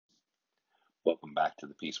Welcome back to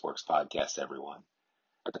the Peaceworks podcast, everyone.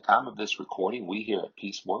 At the time of this recording, we here at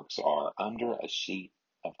Peaceworks are under a sheet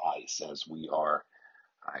of ice as we are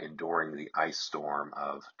enduring the ice storm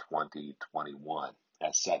of 2021.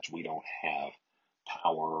 As such, we don't have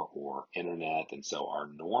power or internet, and so our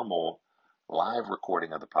normal live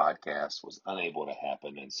recording of the podcast was unable to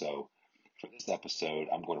happen. And so for this episode,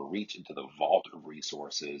 I'm going to reach into the vault of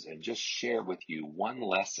resources and just share with you one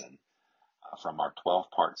lesson from our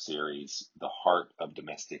 12-part series, The Heart of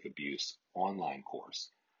Domestic Abuse online course.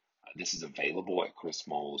 This is available at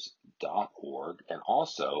chrismoles.org and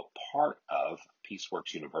also part of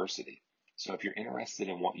Peaceworks University. So if you're interested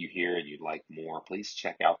in what you hear and you'd like more, please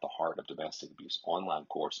check out the Heart of Domestic Abuse online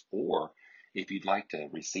course, or if you'd like to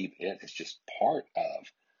receive it as just part of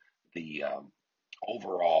the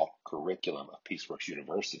overall curriculum of Peaceworks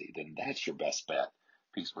University, then that's your best bet.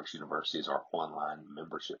 Peaceworks University is our online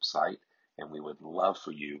membership site, and we would love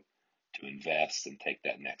for you to invest and take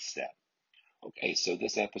that next step. Okay, so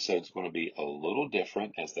this episode is going to be a little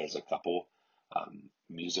different as there's a couple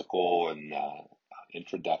musical and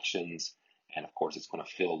introductions, and of course it's going to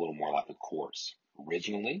feel a little more like a course.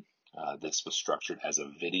 Originally, this was structured as a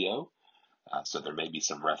video, so there may be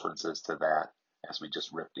some references to that as we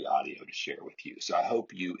just rip the audio to share with you. So I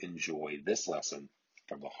hope you enjoy this lesson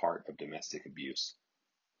from the Heart of Domestic Abuse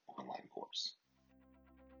online course.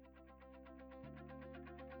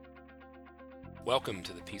 Welcome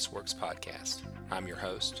to the Peaceworks podcast. I'm your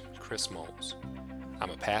host, Chris Moles. I'm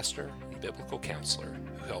a pastor and biblical counselor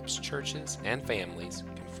who helps churches and families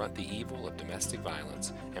confront the evil of domestic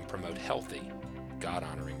violence and promote healthy,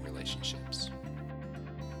 God-honoring relationships.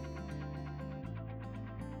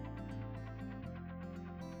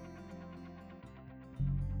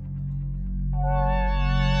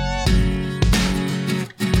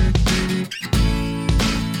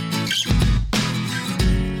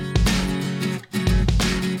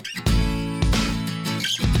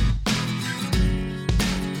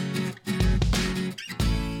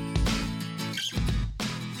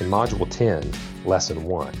 In Module 10, Lesson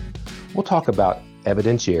 1, we'll talk about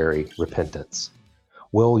evidentiary repentance.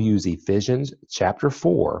 We'll use Ephesians chapter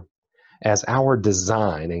 4 as our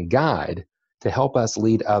design and guide to help us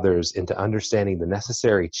lead others into understanding the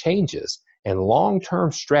necessary changes and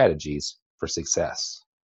long-term strategies for success.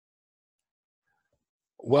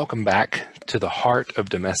 Welcome back to the Heart of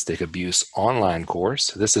Domestic Abuse online course.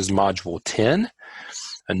 This is Module 10,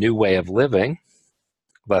 A New Way of Living,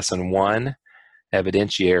 Lesson 1,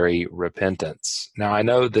 Evidentiary repentance. Now, I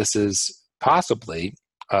know this is possibly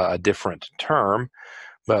a different term,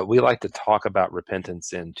 but we like to talk about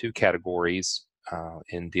repentance in two categories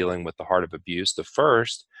in dealing with the heart of abuse. The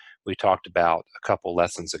first, we talked about a couple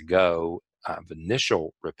lessons ago, of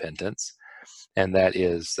initial repentance, and that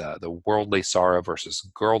is the worldly sorrow versus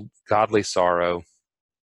godly sorrow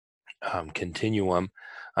continuum,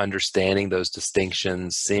 understanding those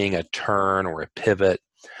distinctions, seeing a turn or a pivot.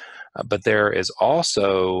 But there is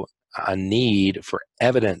also a need for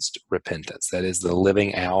evidenced repentance, that is the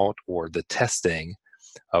living out or the testing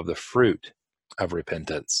of the fruit of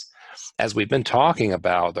repentance. As we've been talking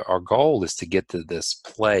about, our goal is to get to this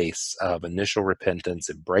place of initial repentance,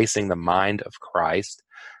 embracing the mind of Christ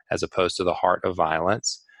as opposed to the heart of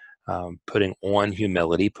violence, putting on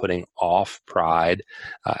humility, putting off pride,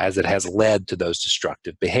 as it has led to those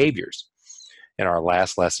destructive behaviors. In our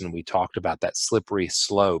last lesson, we talked about that slippery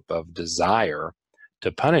slope of desire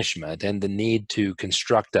to punishment and the need to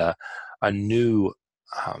construct a new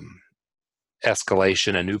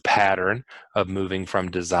escalation, a new pattern of moving from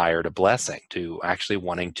desire to blessing, to actually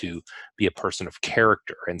wanting to be a person of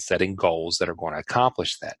character and setting goals that are going to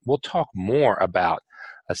accomplish that. We'll talk more about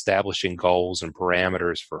establishing goals and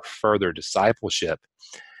parameters for further discipleship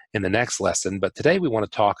in the next lesson, but today we want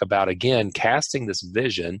to talk about, again, casting this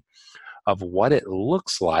vision of what it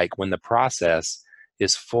looks like when the process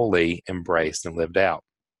is fully embraced and lived out.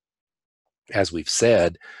 As we've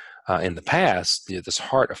said in the past, this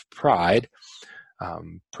heart of pride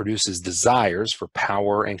produces desires for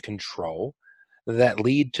power and control that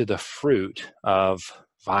lead to the fruit of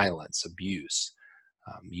violence, abuse,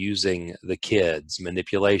 using the kids,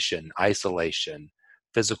 manipulation, isolation,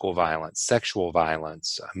 physical violence, sexual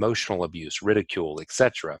violence, emotional abuse, ridicule,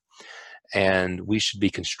 etc. And we should be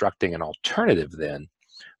constructing an alternative then,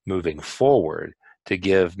 moving forward, to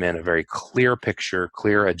give men a very clear picture,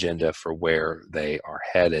 clear agenda for where they are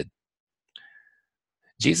headed.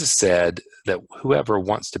 Jesus said that whoever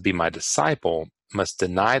wants to be my disciple must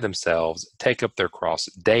deny themselves, take up their cross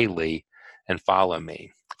daily, and follow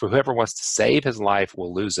me. For whoever wants to save his life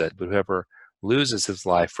will lose it, but whoever loses his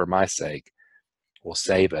life for my sake will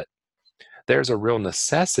save it. there's a real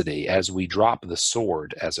necessity as we drop the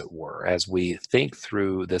sword, as it were, as we think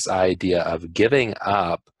through this idea of giving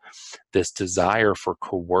up this desire for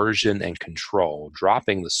coercion and control,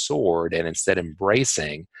 dropping the sword and instead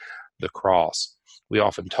embracing the cross. We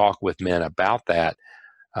often talk with men about that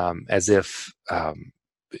as if,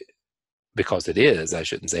 because it is, I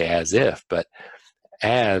shouldn't say as if, but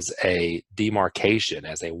as a demarcation,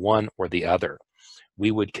 as a one or the other.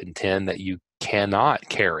 We would contend that you cannot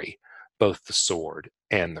carry both the sword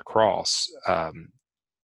and the cross,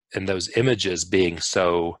 and those images being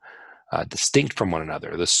so distinct from one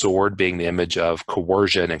another, the sword being the image of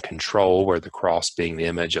coercion and control, where the cross being the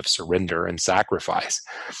image of surrender and sacrifice.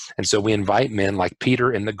 And so we invite men like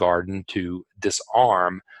Peter in the garden to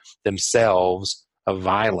disarm themselves of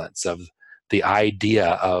violence, of the idea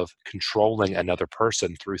of controlling another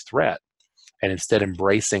person through threat, and instead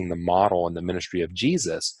embracing the model and the ministry of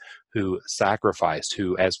Jesus, who sacrificed,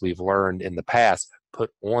 who, as we've learned in the past, put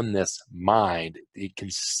on this mind. He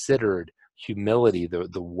considered humility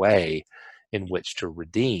the way in which to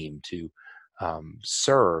redeem, to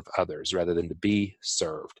serve others rather than to be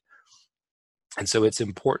served. And so it's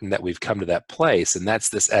important that we've come to that place, and that's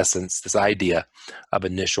this essence, this idea of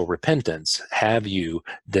initial repentance. Have you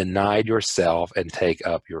denied yourself and take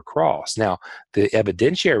up your cross? Now, the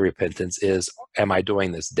evidentiary repentance is, am I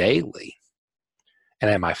doing this daily? And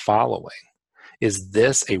am I following? Is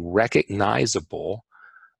this a recognizable,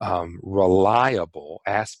 reliable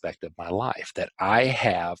aspect of my life, that I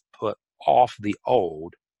have put off the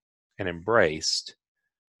old and embraced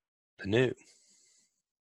the new?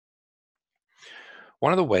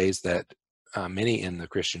 One of the ways that many in the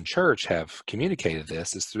Christian church have communicated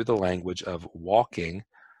this is through the language of walking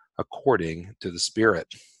according to the Spirit.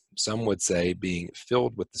 Some would say being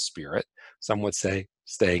filled with the Spirit. Some would say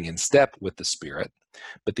staying in step with the Spirit.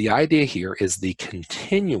 But the idea here is the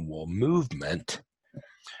continual movement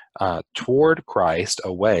toward Christ,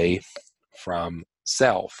 away from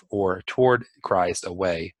self, or toward Christ,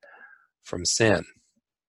 away from sin.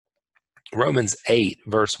 Romans 8,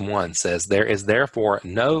 verse 1 says, "There is therefore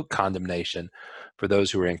no condemnation for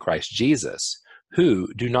those who are in Christ Jesus,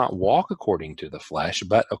 who do not walk according to the flesh,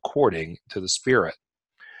 but according to the Spirit."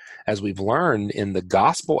 As we've learned in the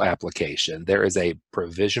gospel application, there is a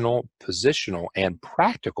provisional, positional, and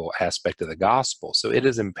practical aspect of the gospel. So it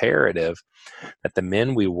is imperative that the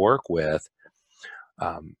men we work with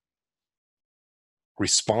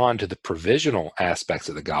respond to the provisional aspects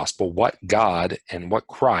of the gospel, what God and what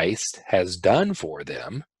Christ has done for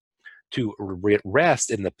them, to rest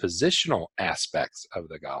in the positional aspects of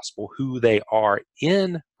the gospel, who they are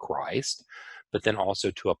in Christ, but then also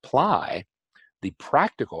to apply the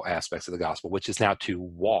practical aspects of the gospel, which is now to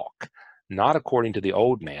walk, not according to the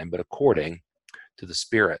old man, but according to the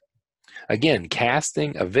Spirit. Again,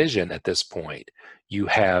 casting a vision at this point, you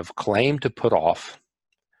have claimed to put off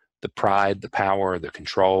the pride, the power, the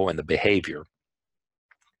control, and the behavior.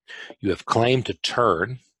 You have claimed to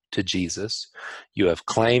turn to Jesus. You have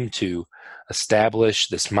claimed to establish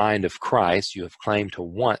this mind of Christ. You have claimed to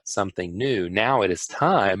want something new. Now it is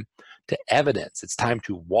time to evidence. It's time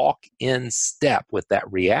to walk in step with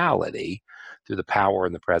that reality through the power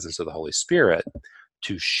and the presence of the Holy Spirit,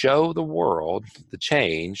 to show the world the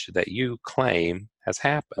change that you claim has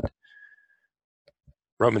happened.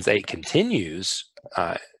 Romans 8 continues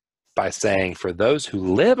by saying, "For those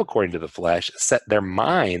who live according to the flesh set their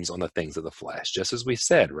minds on the things of the flesh," just as we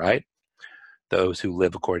said, right? Those who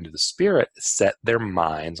live according to the Spirit set their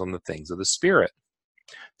minds on the things of the Spirit.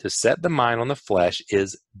 To set the mind on the flesh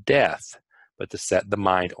is death, but to set the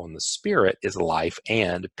mind on the Spirit is life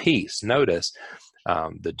and peace. Notice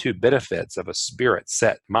the two benefits of a spirit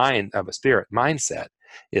mindset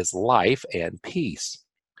is life and peace.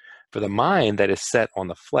 For the mind that is set on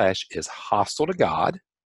the flesh is hostile to God.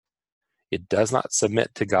 It does not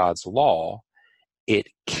submit to God's law. It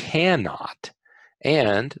cannot.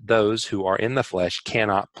 And those who are in the flesh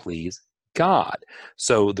cannot please God.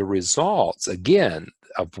 So the results, again,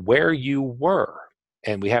 of where you were,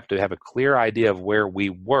 and we have to have a clear idea of where we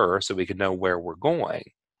were so we can know where we're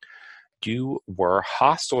going. You were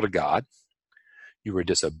hostile to God. You were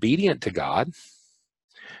disobedient to God.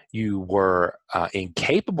 You were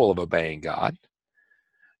incapable of obeying God.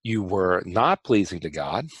 You were not pleasing to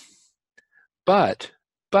God. But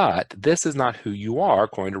this is not who you are,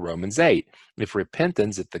 according to Romans 8. If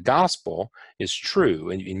repentance, if the gospel is true,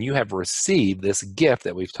 and you have received this gift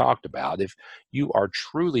that we've talked about, if you are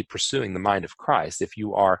truly pursuing the mind of Christ, if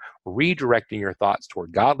you are redirecting your thoughts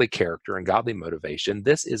toward godly character and godly motivation,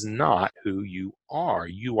 this is not who you are.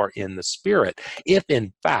 You are in the Spirit, if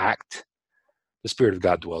in fact the Spirit of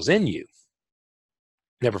God dwells in you.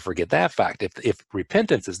 Never forget that fact. If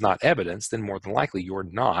repentance is not evidence, then more than likely you're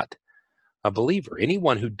not a believer.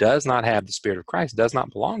 Anyone who does not have the Spirit of Christ does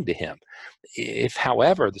not belong to him. If,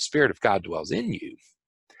 however, the Spirit of God dwells in you,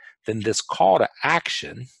 then this call to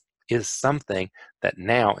action is something that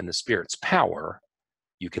now in the Spirit's power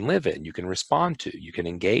you can live in, you can respond to, you can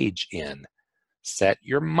engage in. Set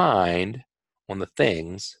your mind on the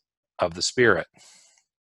things of the Spirit.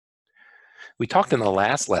 We talked in the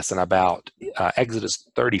last lesson about Exodus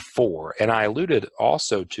 34, and I alluded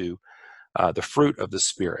also to the fruit of the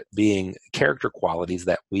Spirit being character qualities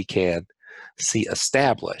that we can see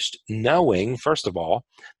established, knowing, first of all,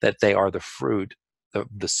 that they are the fruit of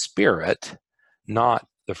the Spirit, not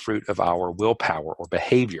the fruit of our willpower or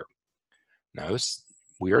behavior. No,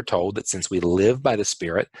 we are told that since we live by the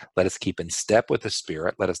Spirit, let us keep in step with the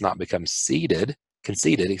Spirit. Let us not become conceited,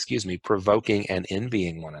 provoking and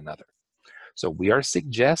envying one another. So we are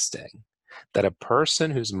suggesting that a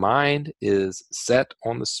person whose mind is set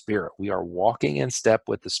on the Spirit, we are walking in step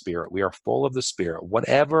with the Spirit, we are full of the Spirit,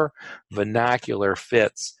 whatever vernacular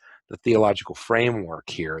fits the theological framework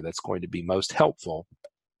here that's going to be most helpful.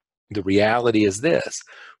 The reality is this: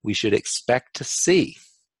 we should expect to see,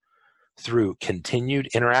 through continued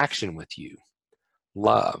interaction with you,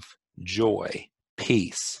 love, joy,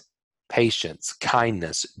 peace, patience,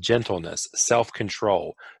 kindness, gentleness,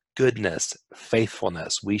 self-control, goodness,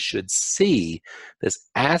 faithfulness. We should see this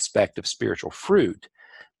aspect of spiritual fruit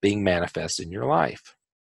being manifest in your life.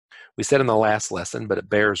 We said in the last lesson, but it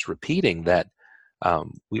bears repeating, that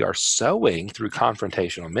we are sowing through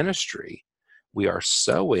confrontational ministry. We are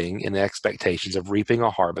sowing in the expectations of reaping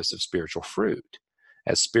a harvest of spiritual fruit.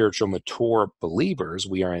 As spiritual mature believers,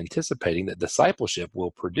 we are anticipating that discipleship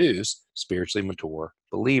will produce spiritually mature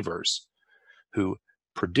believers who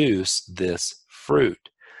produce this fruit,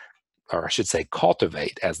 or I should say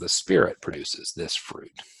cultivate, as the Spirit produces this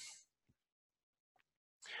fruit.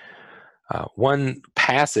 One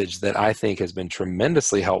passage that I think has been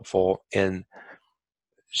tremendously helpful in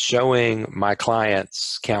showing my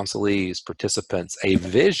clients, counselees, participants a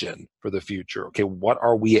vision for the future. Okay, what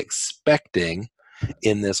are we expecting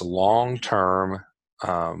in this long-term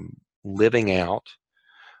living out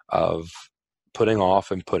of putting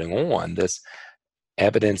off and putting on, this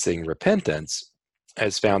evidencing repentance,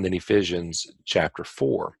 as found in Ephesians chapter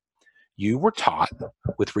 4. You were taught,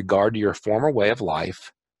 with regard to your former way of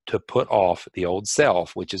life, to put off the old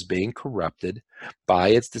self, which is being corrupted by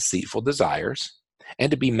its deceitful desires, and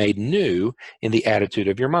to be made new in the attitude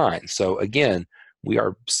of your mind. So again, we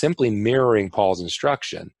are simply mirroring Paul's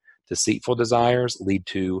instruction. Deceitful desires lead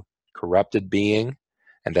to corrupted being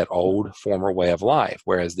and that old former way of life,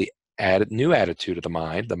 whereas the new attitude of the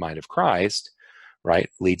mind of Christ, right,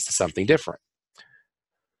 leads to something different.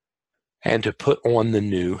 And to put on the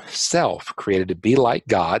new self, created to be like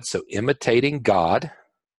God, so imitating God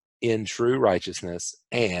in true righteousness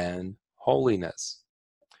and holiness.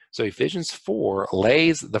 So Ephesians 4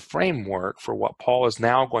 lays the framework for what Paul is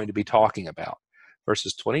now going to be talking about.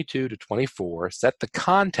 Verses 22 to 24 set the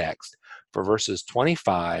context for verses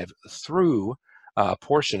 25 through a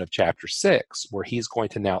portion of chapter 6, where he's going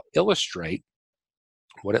to now illustrate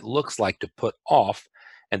what it looks like to put off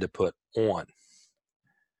and to put on.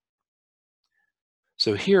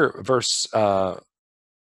 So here, verse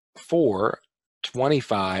 4,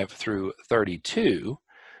 25 through 32,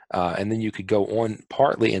 and then you could go on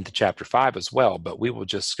partly into chapter 5 as well, but we will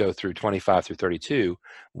just go through 25 through 32.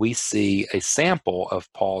 We see a sample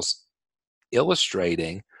of Paul's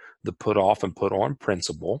illustrating the put off and put on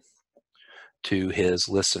principle to his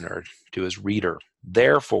listener, to his reader.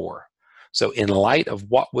 Therefore, so in light of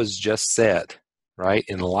what was just said, right,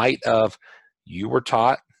 in light of you were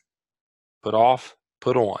taught, put off,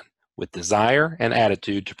 put on, with desire and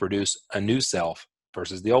attitude to produce a new self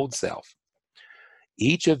versus the old self.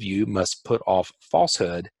 Each of you must put off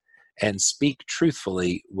falsehood and speak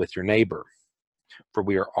truthfully with your neighbor, for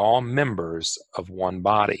we are all members of one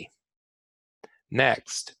body.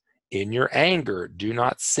 Next, in your anger, do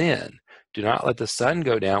not sin. Do not let the sun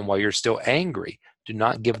go down while you're still angry. Do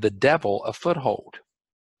not give the devil a foothold.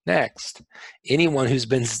 Next, anyone who's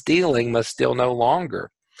been stealing must steal no longer,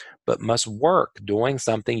 but must work doing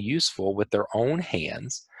something useful with their own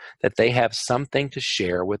hands, that they have something to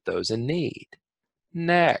share with those in need.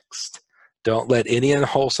 Next, don't let any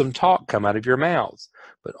unwholesome talk come out of your mouths,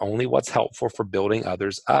 but only what's helpful for building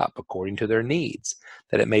others up according to their needs,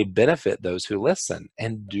 that it may benefit those who listen.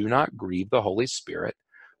 And do not grieve the Holy Spirit,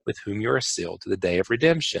 with whom you are sealed to the day of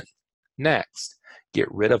redemption. Next, get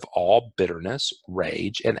rid of all bitterness,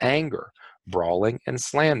 rage, and anger, brawling and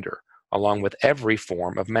slander, along with every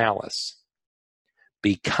form of malice.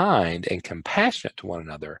 Be kind and compassionate to one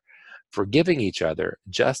another, forgiving each other,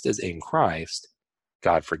 just as in Christ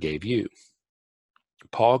God forgave you.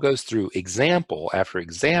 Paul goes through example after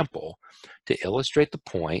example to illustrate the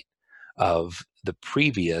point of the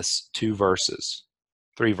previous 3 verses.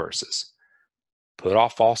 Put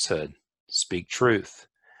off falsehood, speak truth.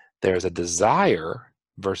 There's a desire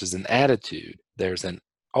versus an attitude. There's an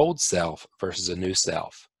old self versus a new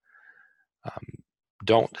self.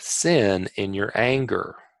 Don't sin in your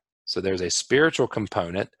anger. So there's a spiritual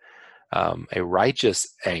component, a righteous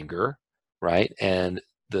anger, right? And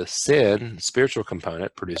the sin, spiritual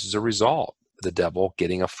component, produces a result, the devil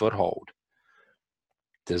getting a foothold.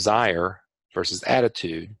 Desire versus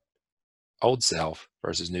attitude, old self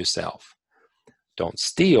versus new self. Don't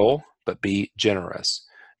steal, but be generous.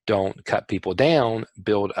 Don't cut people down,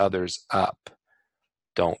 build others up.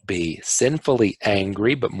 Don't be sinfully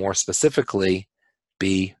angry, but more specifically,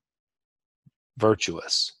 be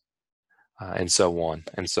virtuous, and so on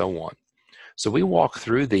and so on. So we walk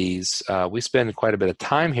through these. We spend quite a bit of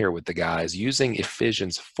time here with the guys using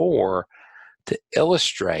Ephesians 4 to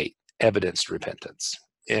illustrate evidenced repentance.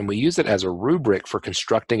 And we use it as a rubric for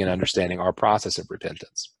constructing and understanding our process of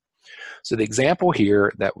repentance. So the example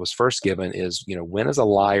here that was first given is, when is a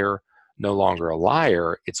liar no longer a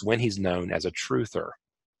liar? It's when he's known as a truther.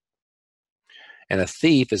 And a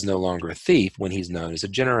thief is no longer a thief when he's known as a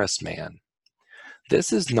generous man.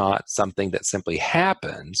 This is not something that simply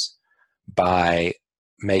happens by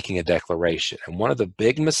making a declaration. And one of the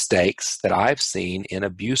big mistakes that I've seen in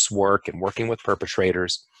abuse work and working with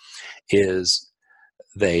perpetrators is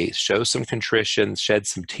they show some contrition, shed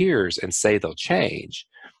some tears, and say they'll change.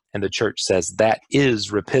 And the church says that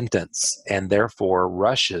is repentance and therefore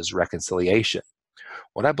rushes reconciliation.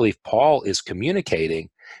 What I believe Paul is communicating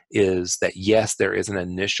is that, yes, there is an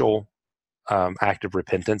initial act of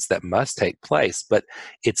repentance that must take place, but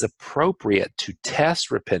it's appropriate to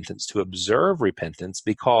test repentance, to observe repentance,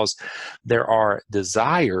 because there are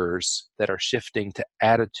desires that are shifting to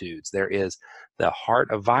attitudes. There is the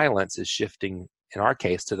heart of violence is shifting, in our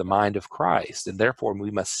case, to the mind of Christ, and therefore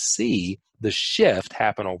we must see the shift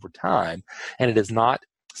happen over time. And it is not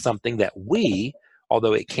something that we,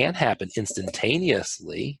 although it can happen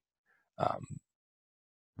instantaneously,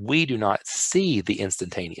 we do not see the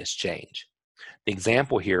instantaneous change. The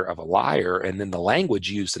example here of a liar, and then the language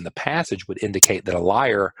used in the passage would indicate that a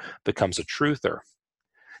liar becomes a truther.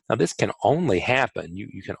 Now, this can only happen.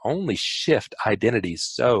 You can only shift identities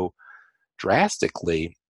so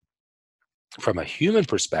drastically from a human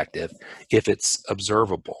perspective if it's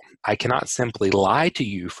observable. I cannot simply lie to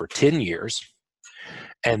you for 10 years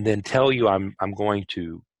and then tell you I'm going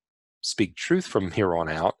to speak truth from here on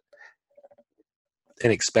out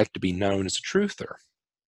and expect to be known as a truther.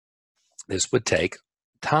 This would take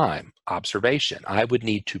time, observation. I would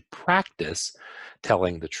need to practice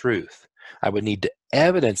telling the truth. I would need to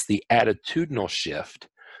evidence the attitudinal shift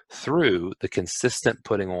through the consistent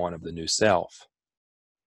putting on of the new self.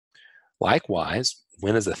 Likewise,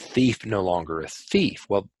 when is a thief no longer a thief?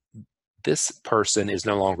 Well, this person is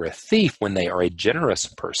no longer a thief when they are a generous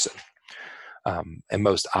person. And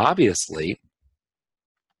most obviously,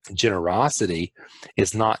 generosity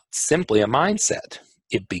is not simply a mindset.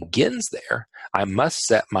 It begins there. I must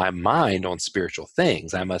set my mind on spiritual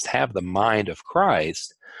things. I must have the mind of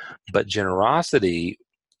Christ, but generosity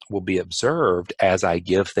will be observed as I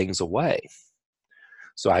give things away.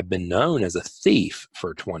 So I've been known as a thief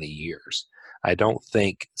for 20 years. I don't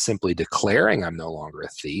think simply declaring I'm no longer a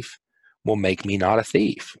thief will make me not a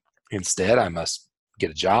thief. Instead, I must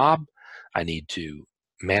get a job. I need to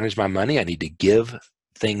manage my money. I need to give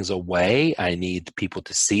things away. I need people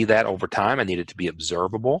to see that over time. I need it to be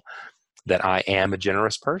observable that I am a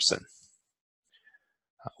generous person.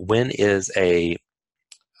 When is a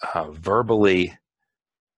verbally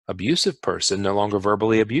abusive person no longer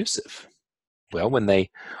verbally abusive? Well, when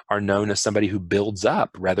they are known as somebody who builds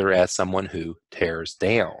up rather as someone who tears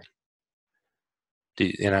down.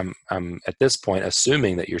 And I'm at this point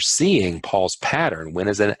assuming that you're seeing Paul's pattern. When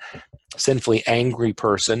is a sinfully angry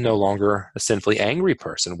person no longer a sinfully angry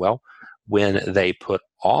person? Well, when they put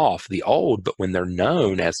off the old, but when they're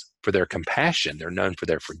known as for their compassion, they're known for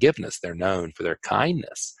their forgiveness, they're known for their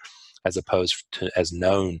kindness, as opposed to as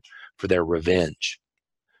known for their revenge,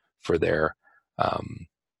 for their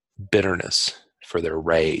bitterness, for their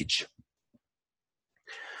rage.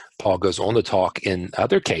 Paul goes on to talk in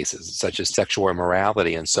other cases, such as sexual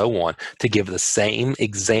immorality and so on, to give the same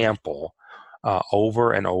example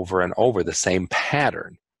over and over and over, the same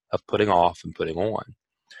pattern of putting off and putting on.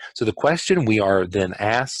 So the question we are then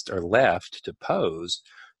asked or left to pose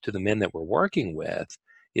to the men that we're working with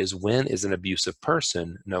is, when is an abusive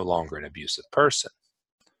person no longer an abusive person?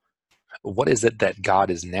 What is it that God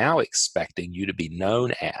is now expecting you to be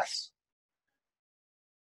known as?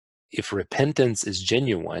 If repentance is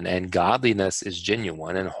genuine and godliness is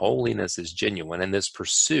genuine and holiness is genuine and this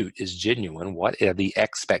pursuit is genuine, what are the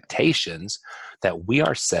expectations that we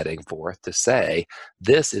are setting forth to say,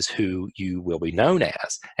 this is who you will be known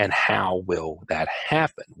as? And how will that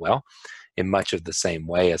happen? Well, in much of the same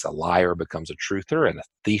way as a liar becomes a truther and a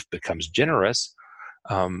thief becomes generous,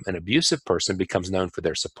 an abusive person becomes known for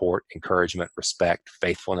their support, encouragement, respect,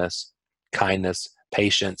 faithfulness, kindness,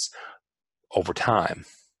 patience over time.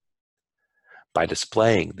 By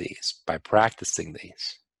displaying these, by practicing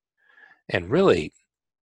these. And really,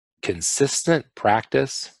 consistent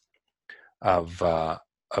practice of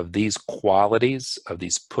these qualities, of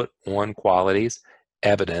these put on qualities,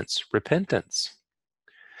 evidence repentance.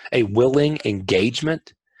 A willing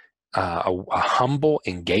engagement, a humble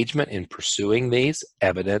engagement in pursuing these,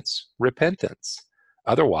 evidence repentance.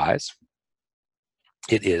 Otherwise,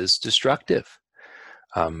 it is destructive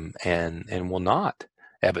and will not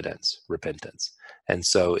evidence repentance. And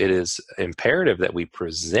so it is imperative that we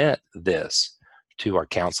present this to our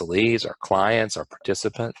counselees, our clients, our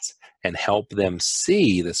participants, and help them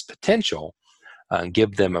see this potential and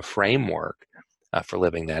give them a framework for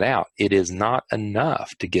living that out. It is not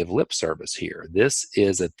enough to give lip service here. This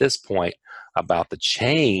is, at this point, about the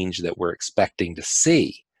change that we're expecting to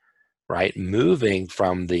see, right? Moving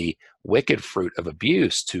from the wicked fruit of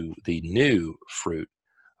abuse to the new fruit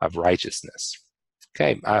of righteousness.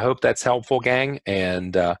 Okay, I hope that's helpful, gang,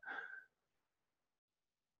 and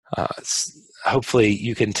hopefully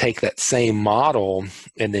you can take that same model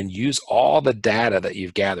and then use all the data that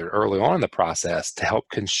you've gathered early on in the process to help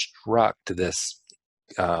construct this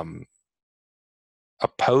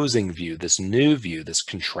opposing view, this new view, this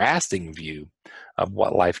contrasting view of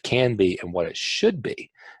what life can be and what it should be,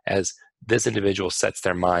 as this individual sets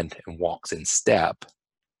their mind and walks in step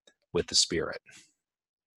with the Spirit.